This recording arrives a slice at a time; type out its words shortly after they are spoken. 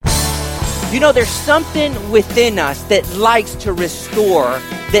You know, there's something within us that likes to restore,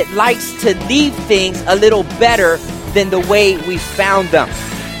 that likes to leave things a little better than the way we found them.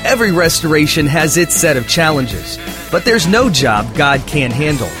 Every restoration has its set of challenges, but there's no job God can't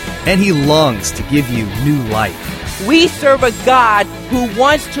handle, and He longs to give you new life. We serve a God who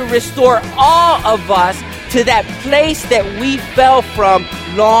wants to restore all of us to that place that we fell from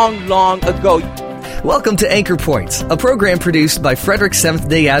long, long ago. Welcome to Anchor Points, a program produced by Frederick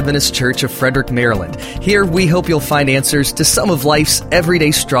Seventh-day Adventist Church of Frederick, Maryland. Here, we hope you'll find answers to some of life's everyday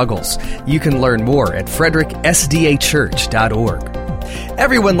struggles. You can learn more at fredericksdachurch.org.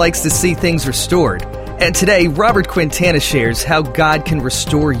 Everyone likes to see things restored, and today, Robert Quintana shares how God can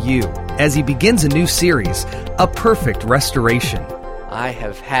restore you as he begins a new series, A Perfect Restoration. I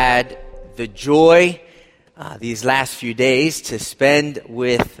have had the joy these last few days to spend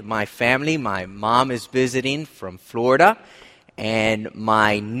with my family. My mom is visiting from Florida, and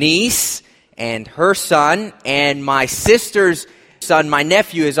my niece and her son, and my sister's son, my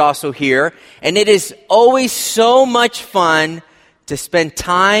nephew, is also here. And it is always so much fun to spend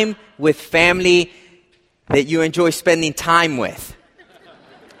time with family that you enjoy spending time with.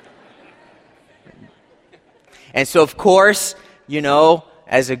 And so, of course, you know,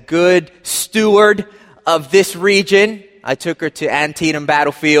 as a good steward of this region, I took her to Antietam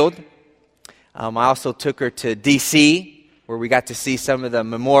Battlefield. I also took her to D.C., where we got to see some of the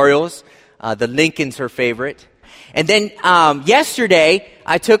memorials. The Lincoln's her favorite. And then yesterday,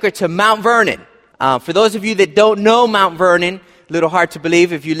 I took her to Mount Vernon. For those of you that don't know Mount Vernon, a little hard to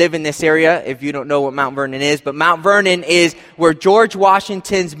believe if you live in this area, if you don't know what Mount Vernon is. But Mount Vernon is where George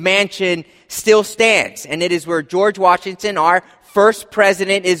Washington's mansion still stands. And it is where George Washington, our first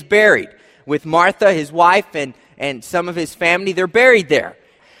president, is buried. With Martha, his wife, and some of his family, they're buried there.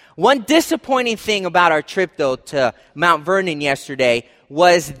 One disappointing thing about our trip, though, to Mount Vernon yesterday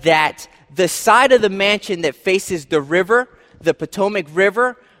was that the side of the mansion that faces the river, the Potomac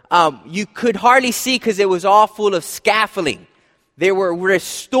River, you could hardly see because it was all full of scaffolding. They were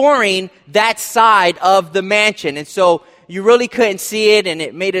restoring that side of the mansion, and so you really couldn't see it, and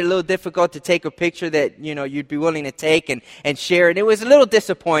it made it a little difficult to take a picture that, you know, you'd be willing to take and share. And it was a little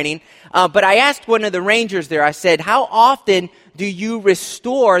disappointing. But I asked one of the rangers there, I said, how often do you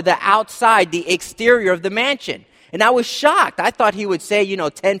restore the outside, the exterior of the mansion? And I was shocked. I thought he would say,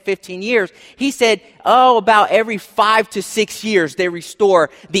 10, 15 years. He said, about every 5 to 6 years they restore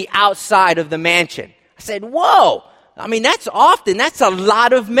the outside of the mansion. I said, whoa. I mean, that's often. That's a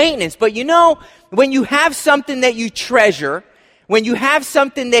lot of maintenance. But when you have something that you treasure, when you have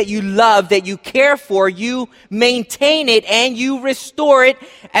something that you love, that you care for, you maintain it and you restore it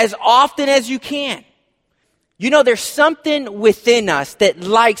as often as you can. There's something within us that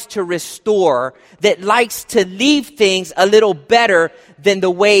likes to restore, that likes to leave things a little better than the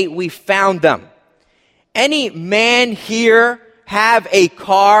way we found them. Any man here have a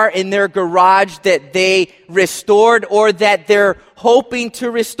car in their garage that they restored or that they're hoping to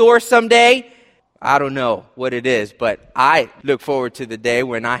restore someday? I don't know what it is, but I look forward to the day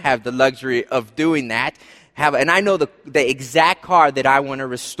when I have the luxury of doing that. And I know the exact car that I want to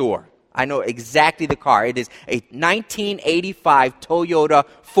restore. I know exactly the car. It is a 1985 Toyota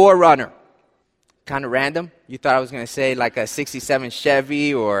 4Runner. Kind of random. You thought I was going to say like a 67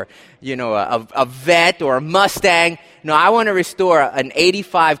 Chevy or, a Vet or a Mustang. No, I want to restore an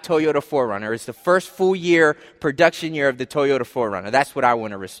 85 Toyota 4Runner. It's the first full year, production year of the Toyota 4Runner. That's what I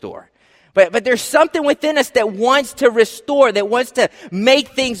want to restore. But there's something within us that wants to restore, that wants to make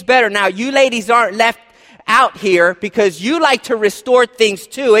things better. Now, you ladies aren't left out here because you like to restore things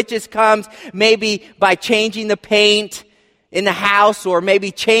too. It just comes maybe by changing the paint in the house or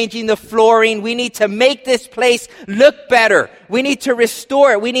maybe changing the flooring. We need to make this place look better. We need to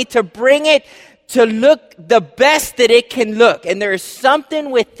restore it. We need to bring it to look the best that it can look. And there is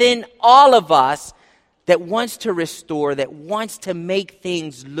something within all of us that wants to restore, that wants to make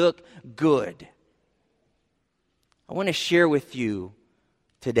things look good. I want to share with you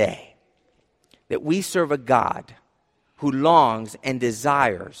today that we serve a God who longs and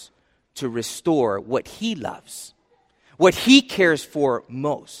desires to restore what He loves, what He cares for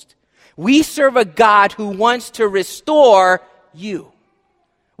most. We serve a God who wants to restore you.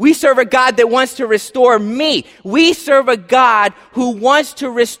 We serve a God that wants to restore me. We serve a God who wants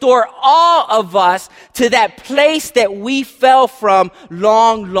to restore all of us to that place that we fell from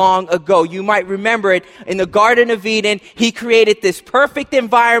long, long ago. You might remember it in the Garden of Eden. He created this perfect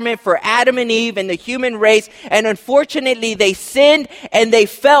environment for Adam and Eve and the human race. And unfortunately, they sinned and they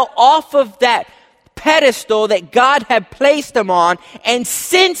fell off of that pedestal that God had placed them on. And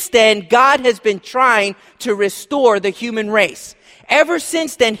since then, God has been trying to restore the human race. ever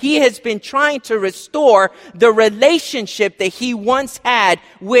since then, he has been trying to restore the relationship that he once had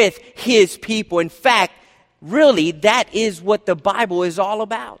with his people. In fact, really, that is what the Bible is all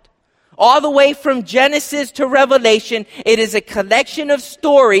about. All the way from Genesis to Revelation, it is a collection of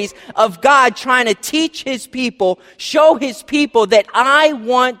stories of God trying to teach his people, show his people that I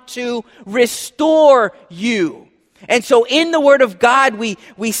want to restore you. And so in the Word of God, we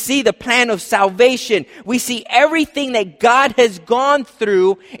see the plan of salvation. We see everything that God has gone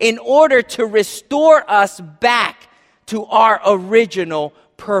through in order to restore us back to our original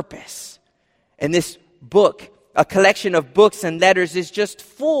purpose. And this book, a collection of books and letters, is just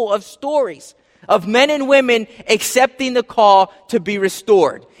full of stories of men and women accepting the call to be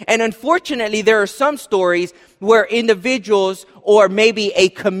restored. And unfortunately, there are some stories where individuals or maybe a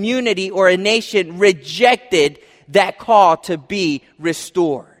community or a nation rejected that call to be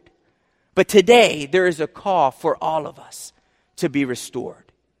restored. But today, there is a call for all of us to be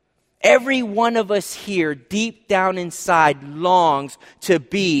restored. Every one of us here, deep down inside, longs to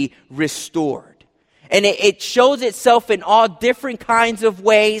be restored. And it shows itself in all different kinds of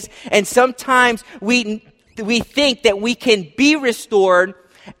ways. And sometimes we think that we can be restored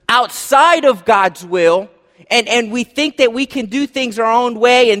outside of God's will. And we think that we can do things our own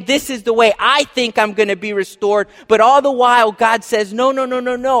way, and this is the way I think I'm going to be restored. But all the while, God says, no.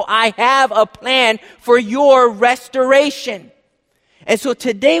 I have a plan for your restoration. And so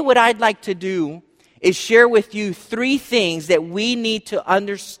today what I'd like to do is share with you 3 things that we need to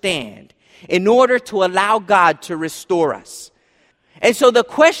understand in order to allow God to restore us. And so the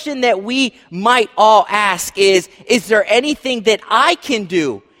question that we might all ask is there anything that I can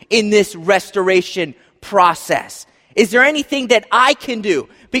do in this restoration process? Is there anything that I can do?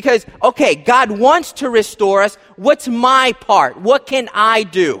 Because, okay, God wants to restore us. What's my part? What can I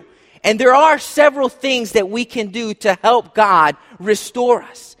do? And there are several things that we can do to help God restore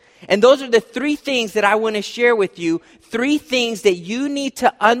us. And those are the 3 things that I want to share with you. 3 things that you need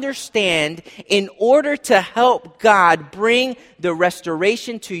to understand in order to help God bring the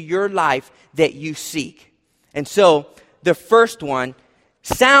restoration to your life that you seek. And so, the first one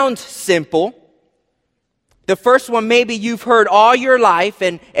sounds simple. The first one, maybe you've heard all your life,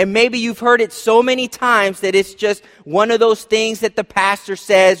 and maybe you've heard it so many times that it's just one of those things that the pastor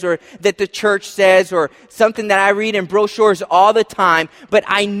says or that the church says or something that I read in brochures all the time. But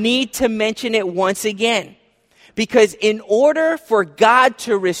I need to mention it once again. Because in order for God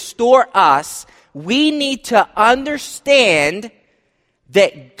to restore us, we need to understand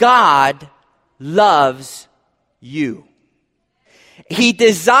that God loves you. He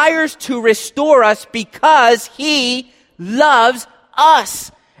desires to restore us because he loves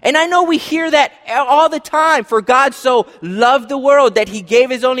us. And I know we hear that all the time. For God so loved the world that he gave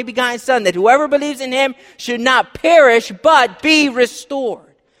his only begotten Son, that whoever believes in him should not perish but be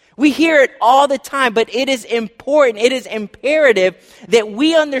restored. We hear it all the time, but it is important, it is imperative that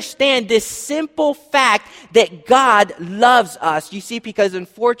we understand this simple fact that God loves us. You see, because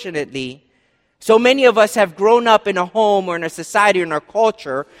unfortunately, so many of us have grown up in a home or in a society or in our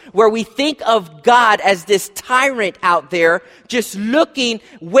culture where we think of God as this tyrant out there just looking,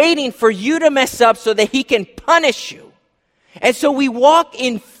 waiting for you to mess up so that he can punish you. And so we walk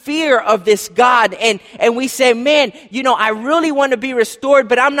in fear of this God and we say, man, I really want to be restored,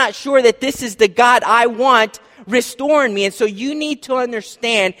 but I'm not sure that this is the God I want restoring me. And so you need to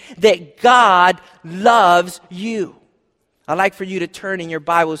understand that God loves you. I'd like for you to turn in your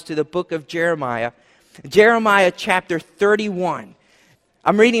Bibles to the book of Jeremiah. Jeremiah chapter 31.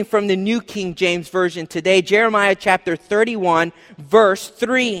 I'm reading from the New King James Version today. Jeremiah chapter 31, verse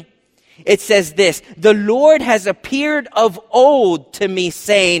 3. It says this: "The Lord has appeared of old to me,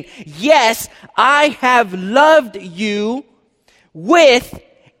 saying, yes, I have loved you with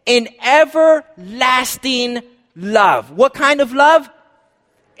an everlasting love." What kind of love?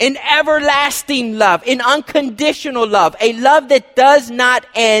 An everlasting love, an unconditional love, a love that does not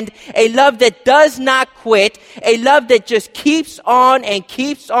end, a love that does not quit, a love that just keeps on and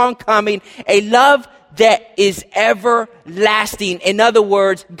keeps on coming, a love that is everlasting. In other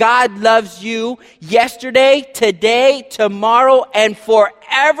words, God loves you yesterday, today, tomorrow, and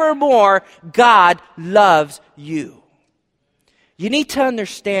forevermore. God loves you. You need to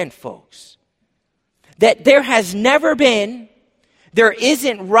understand, folks, that there has never been, there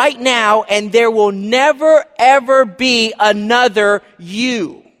isn't right now, and there will never, ever be another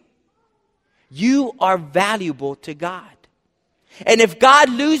you. You are valuable to God. And if God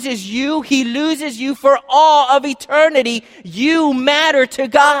loses you, he loses you for all of eternity. You matter to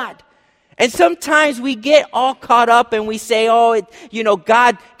God. And sometimes we get all caught up and we say,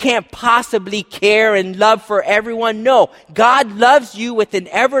 God can't possibly care and love for everyone. No, God loves you with an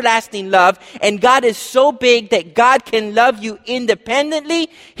everlasting love. And God is so big that God can love you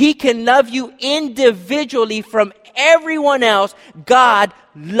independently. He can love you individually from everyone else. God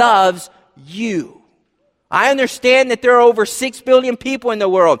loves you. I understand that there are over 6 billion people in the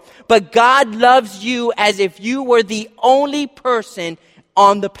world, but God loves you as if you were the only person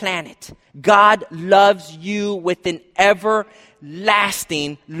on the planet. God loves you with an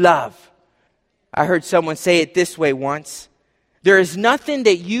everlasting love. I heard someone say it this way once. There is nothing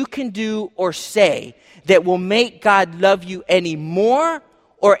that you can do or say that will make God love you any more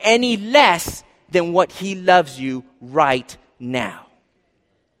or any less than what He loves you right now.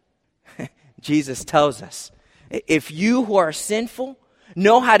 Jesus tells us, if you who are sinful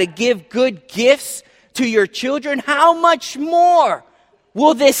know how to give good gifts to your children, how much more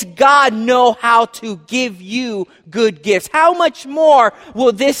will this God know how to give you good gifts? How much more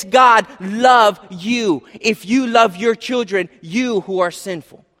will this God love you if you love your children, you who are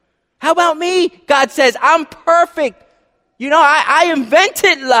sinful? How about me? God says, I'm perfect. I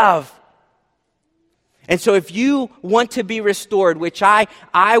invented love. And so if you want to be restored, which I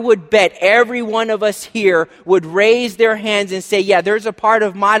would bet every one of us here would raise their hands and say, yeah, there's a part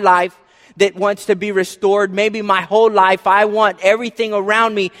of my life that wants to be restored. Maybe my whole life, I want everything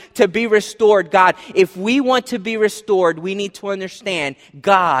around me to be restored. God, if we want to be restored, we need to understand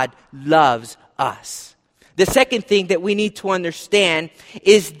God loves us. The second thing that we need to understand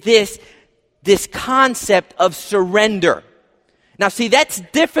is this concept of surrender. Now, see, that's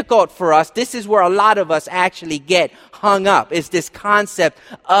difficult for us. This is where a lot of us actually get hung up, is this concept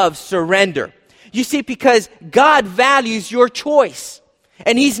of surrender. You see, because God values your choice.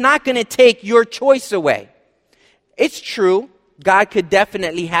 And He's not going to take your choice away. It's true, God could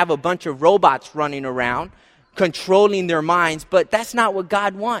definitely have a bunch of robots running around, controlling their minds, but that's not what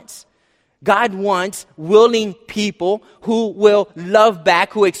God wants. God wants willing people who will love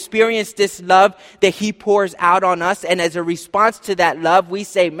back, who experience this love that He pours out on us. And as a response to that love, we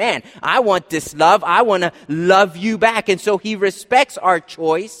say, man, I want this love. I want to love you back. And so He respects our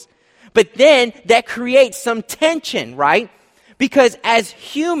choice. But then that creates some tension, right? Because as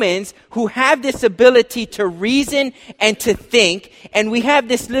humans who have this ability to reason and to think, and we have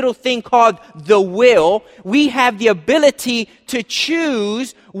this little thing called the will, we have the ability to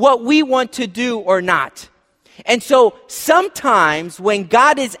choose what we want to do or not. And so sometimes when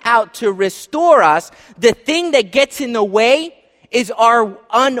God is out to restore us, the thing that gets in the way is our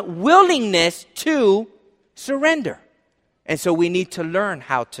unwillingness to surrender. And so we need to learn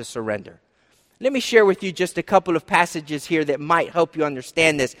how to surrender. Let me share with you just a couple of passages here that might help you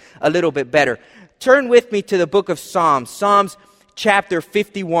understand this a little bit better. Turn with me to the book of Psalms, Psalms chapter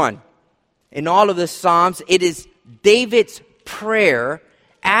 51. In all of the Psalms, it is David's prayer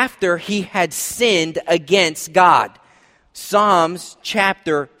after he had sinned against God. Psalms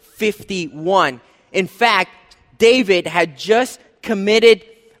chapter 51. In fact, David had just committed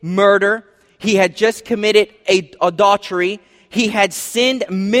murder. He had just committed adultery. He had sinned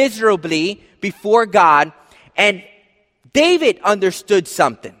miserably before God, and David understood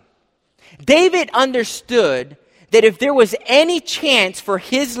something. David understood that if there was any chance for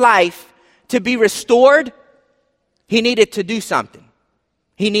his life to be restored, he needed to do something.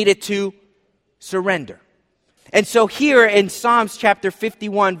 He needed to surrender. And so here in Psalms chapter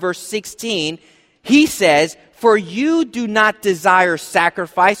 51, verse 16, he says, "For you do not desire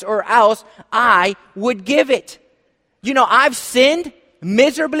sacrifice, or else I would give it." I've sinned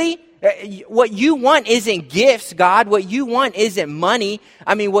miserably. What you want isn't gifts, God. What you want isn't money.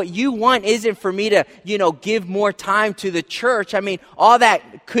 What you want isn't for me to, give more time to the church. All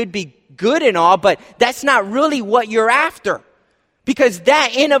that could be good and all, but that's not really what you're after. Because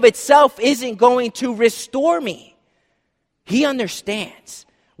that in of itself isn't going to restore me. He understands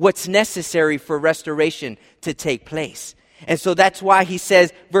what's necessary for restoration to take place. And so that's why he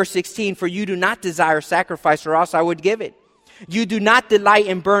says, verse 16, "For you do not desire sacrifice, or else I would give it. You do not delight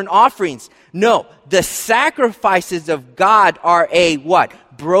in burnt offerings." No, the sacrifices of God are a what?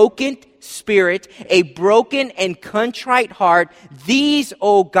 Broken spirit, a broken and contrite heart. These,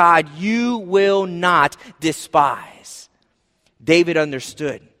 O God, you will not despise. David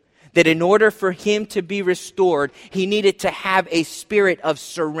understood that in order for him to be restored, he needed to have a spirit of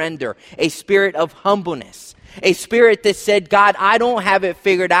surrender, a spirit of humbleness. A spirit that said, God, I don't have it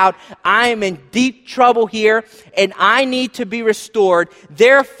figured out. I am in deep trouble here and I need to be restored.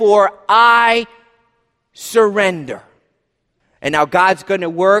 Therefore, I surrender. And now God's going to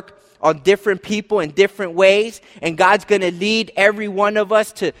work on different people in different ways. And God's going to lead every one of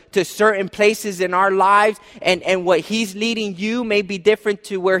us to certain places in our lives. And what He's leading you may be different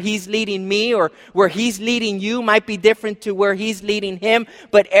to where He's leading me, or where He's leading you might be different to where He's leading him.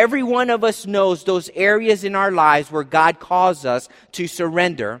 But every one of us knows those areas in our lives where God calls us to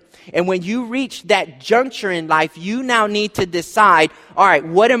surrender. And when you reach that juncture in life, you now need to decide, all right,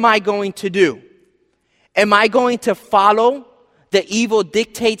 what am I going to do? Am I going to follow the evil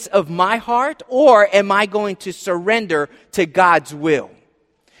dictates of my heart, or am I going to surrender to God's will?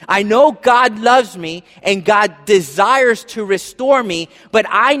 I know God loves me and God desires to restore me, but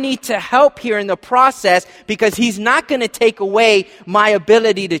I need to help here in the process, because He's not going to take away my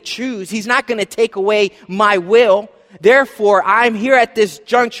ability to choose. He's not going to take away my will. Therefore, I'm here at this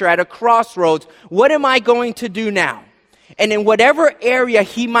juncture, at a crossroads. What am I going to do now? And in whatever area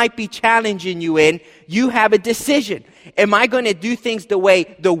He might be challenging you in, you have a decision. Am I going to do things the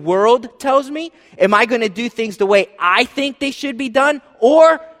way the world tells me? Am I going to do things the way I think they should be done?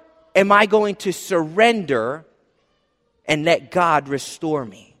 Or am I going to surrender and let God restore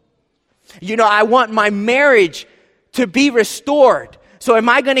me? You know, I want my marriage to be restored. So am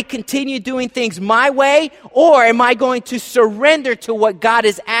I going to continue doing things my way, or am I going to surrender to what God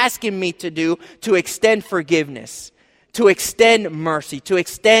is asking me to do, to extend forgiveness, to extend mercy, to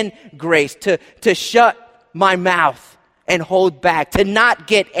extend grace, to shut my mouth and hold back, to not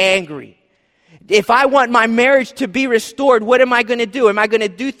get angry? If I want my marriage to be restored, what am I going to do? Am I going to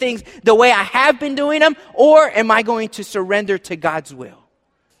do things the way I have been doing them, or am I going to surrender to God's will?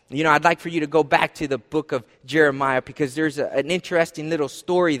 You know, I'd like for you to go back to the book of Jeremiah, because there's an interesting little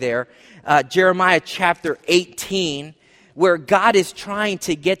story there. Jeremiah chapter 18, where God is trying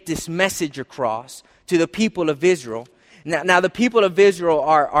to get this message across to the people of Israel. Now the people of Israel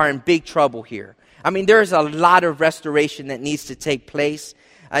are in big trouble here. I mean, there's a lot of restoration that needs to take place.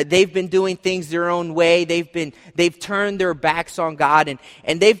 They've been doing things their own way. They've turned their backs on God,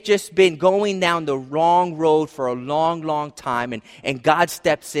 and they've just been going down the wrong road for a long, long time. And God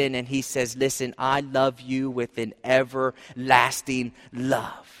steps in and He says, listen, I love you with an everlasting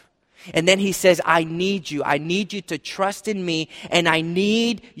love. And then He says, I need you to trust in me, and I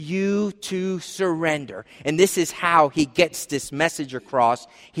need you to surrender. And this is how He gets this message across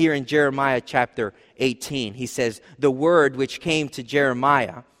here in Jeremiah chapter 18. He says, the word which came to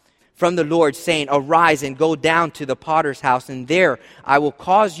Jeremiah from the Lord, saying, arise and go down to the potter's house, and there I will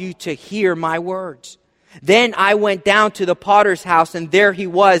cause you to hear my words. Then I went down to the potter's house, and there he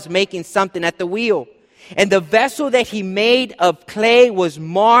was making something at the wheel. And the vessel that he made of clay was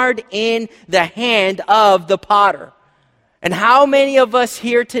marred in the hand of the potter. And how many of us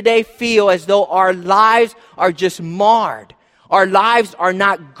here today feel as though our lives are just marred? Our lives are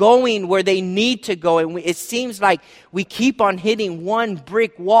not going where they need to go. And it seems like we keep on hitting one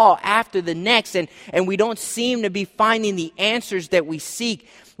brick wall after the next. And we don't seem to be finding the answers that we seek.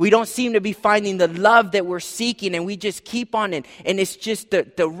 We don't seem to be finding the love that we're seeking, and we just keep on and it's just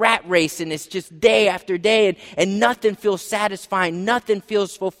the rat race, and it's just day after day, and nothing feels satisfying, nothing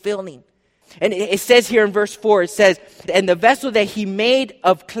feels fulfilling. And it says here in verse 4, it says, and the vessel that he made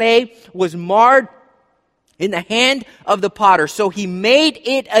of clay was marred in the hand of the potter. So he made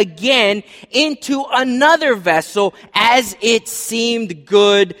it again into another vessel as it seemed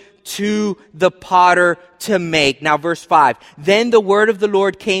good to the potter to make. Now verse 5, then the word of the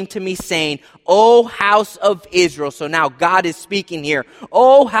Lord came to me saying, O house of Israel. So now God is speaking here.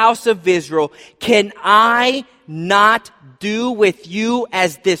 O house of Israel, can I not do with you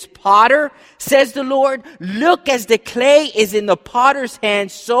as this potter, says the Lord? Look, as the clay is in the potter's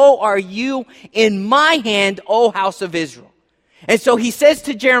hand, so are you in my hand, O house of Israel. And so he says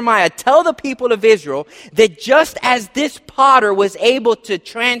to Jeremiah, tell the people of Israel that just as this potter was able to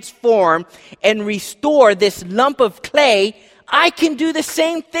transform and restore this lump of clay, I can do the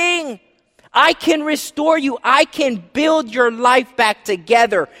same thing. I can restore you. I can build your life back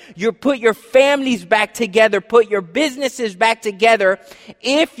together. Put your families back together. Put your businesses back together.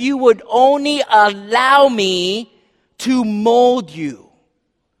 If you would only allow me to mold you.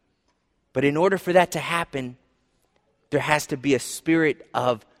 But in order for that to happen, there has to be a spirit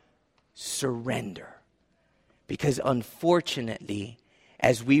of surrender. Because unfortunately,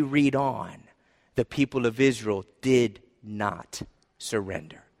 as we read on, the people of Israel did not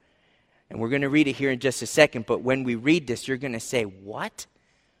surrender. And we're going to read it here in just a second, but when we read this, you're going to say, what?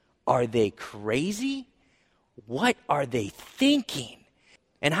 Are they crazy? What are they thinking?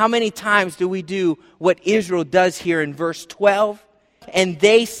 And how many times do we do what Israel does here in verse 12? And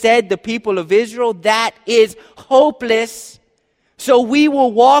they said, the people of Israel, that is hopeless. So we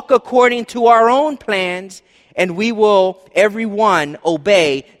will walk according to our own plans and we will, everyone,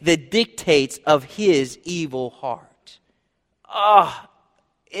 obey the dictates of his evil heart.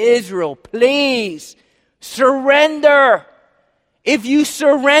 Israel, please surrender. If you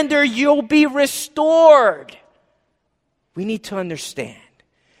surrender, you'll be restored. We need to understand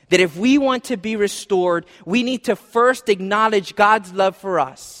that if we want to be restored, we need to first acknowledge God's love for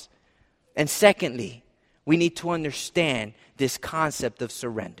us. And secondly, we need to understand this concept of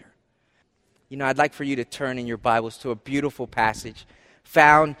surrender. You know, I'd like for you to turn in your Bibles to a beautiful passage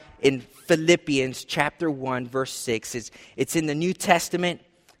found in Philippians chapter 1, verse 6. It's in the New Testament.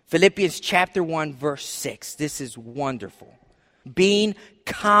 Philippians chapter 1, verse 6. This is wonderful. Being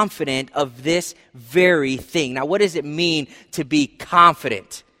confident of this very thing. Now, what does it mean to be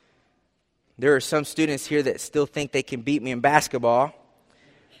confident? There are some students here that still think they can beat me in basketball.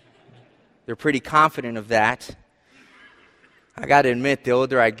 They're pretty confident of that. I got to admit, the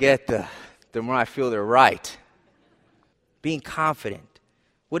older I get, the more I feel they're right. Being confident.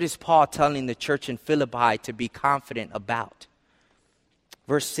 What is Paul telling the church in Philippi to be confident about?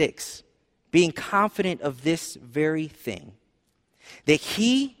 Verse 6. Being confident of this very thing, that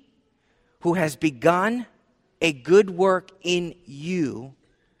he who has begun a good work in you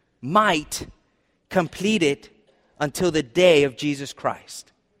might complete it until the day of Jesus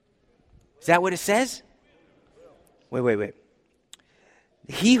Christ. Is that what it says? Wait.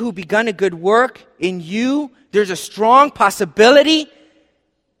 He who begun a good work in you, there's a strong possibility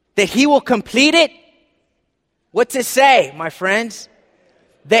that he will complete it. What's it say, my friends?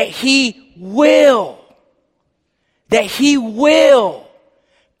 That he will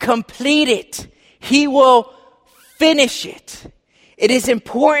complete it. He will finish it. It is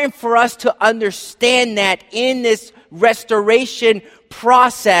important for us to understand that in this restoration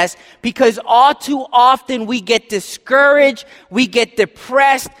process, because all too often we get discouraged, we get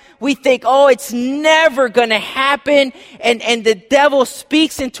depressed, we think, it's never going to happen, and the devil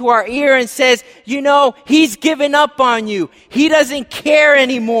speaks into our ear and says, he's given up on you. He doesn't care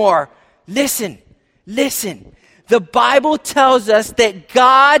anymore. Listen. The Bible tells us that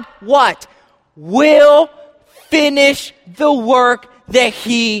God, will finish the work that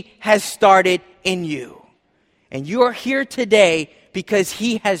he has started in you. And you are here today because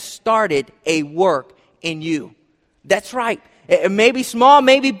he has started a work in you. That's right. It may be small,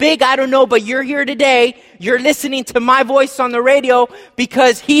 maybe big, I don't know, but you're here today. You're listening to my voice on the radio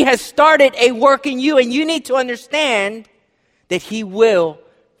because he has started a work in you, and you need to understand that he will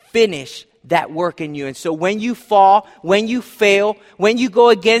finish that work in you. And so when you fall, when you fail, when you go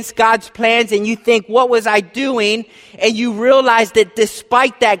against God's plans and you think, what was I doing? And you realize that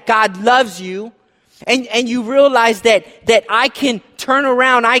despite that, God loves you. And you realize that I can turn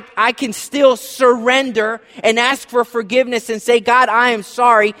around, I can still surrender and ask for forgiveness and say, God, I am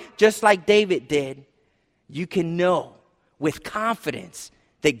sorry, just like David did. You can know with confidence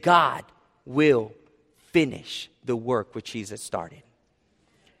that God will finish the work which he has started.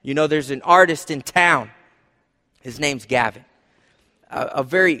 There's an artist in town. His name's Gavin. A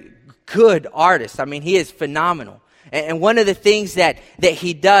very good artist. I mean, he is phenomenal. And one of the things that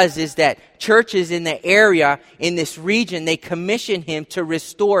he does is that churches in the area, in this region, they commission him to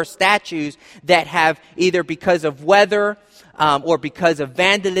restore statues that have either because of weather or because of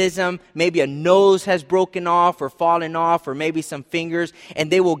vandalism, maybe a nose has broken off or fallen off or maybe some fingers.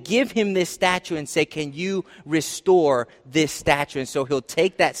 And they will give him this statue and say, can you restore this statue? And so he'll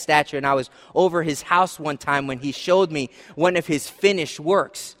take that statue. And I was over his house one time when he showed me one of his finished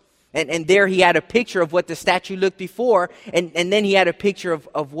works. And there he had a picture of what the statue looked before, and then he had a picture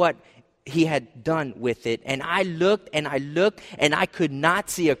of what he had done with it. And I looked, and I could not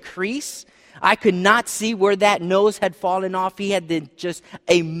see a crease. I could not see where that nose had fallen off. He had done just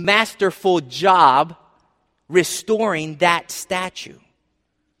a masterful job restoring that statue.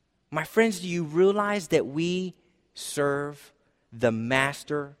 My friends, do you realize that we serve the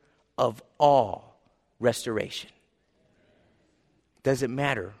master of all restoration? Doesn't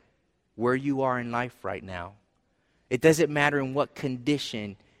matter where you are in life right now. It doesn't matter in what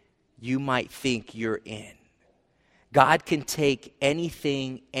condition you might think you're in. God can take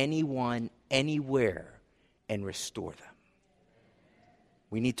anything, anyone, anywhere, and restore them.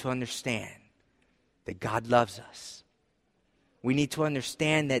 We need to understand that God loves us. We need to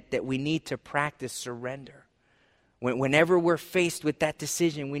understand that we need to practice surrender. Whenever we're faced with that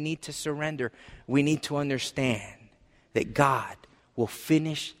decision, we need to surrender. We need to understand that God will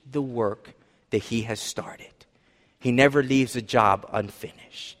finish the work that he has started. He never leaves a job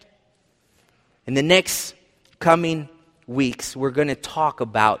unfinished. In the next coming weeks, we're going to talk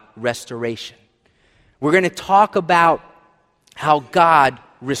about restoration. We're going to talk about how God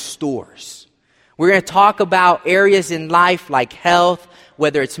restores. We're going to talk about areas in life like health,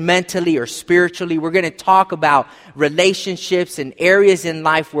 whether it's mentally or spiritually. We're going to talk about relationships and areas in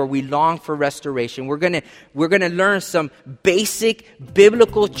life where we long for restoration. We're going to learn some basic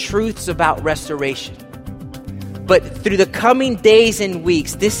biblical truths about restoration. But through the coming days and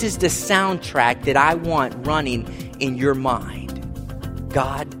weeks, this is the soundtrack that I want running in your mind.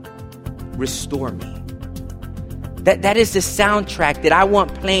 God, restore me. That is the soundtrack that I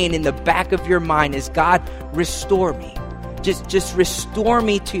want playing in the back of your mind is God, restore me. Just restore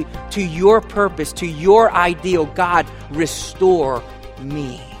me to your purpose, to your ideal. God, restore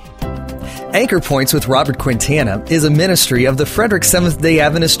me. Anchor Points with Robert Quintana is a ministry of the Frederick Seventh-day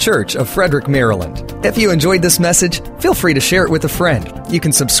Adventist Church of Frederick, Maryland. If you enjoyed this message, feel free to share it with a friend. You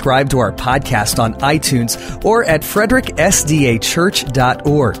can subscribe to our podcast on iTunes or at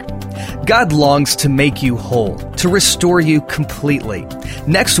fredericksdachurch.org. God longs to make you whole, to restore you completely.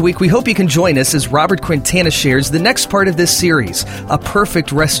 Next week, we hope you can join us as Robert Quintana shares the next part of this series, A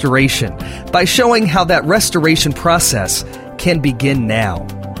Perfect Restoration, by showing how that restoration process can begin now.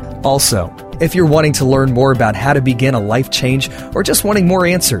 Also, if you're wanting to learn more about how to begin a life change or just wanting more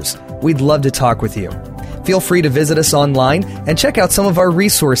answers, we'd love to talk with you. Feel free to visit us online and check out some of our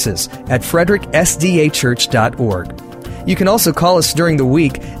resources at fredericksdachurch.org. You can also call us during the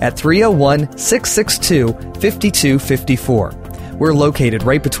week at 301-662-5254. We're located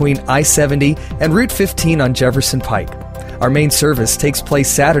right between I-70 and Route 15 on Jefferson Pike. Our main service takes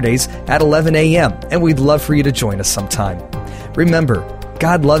place Saturdays at 11 a.m., and we'd love for you to join us sometime. Remember,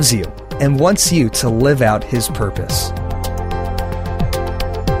 God loves you and wants you to live out His purpose.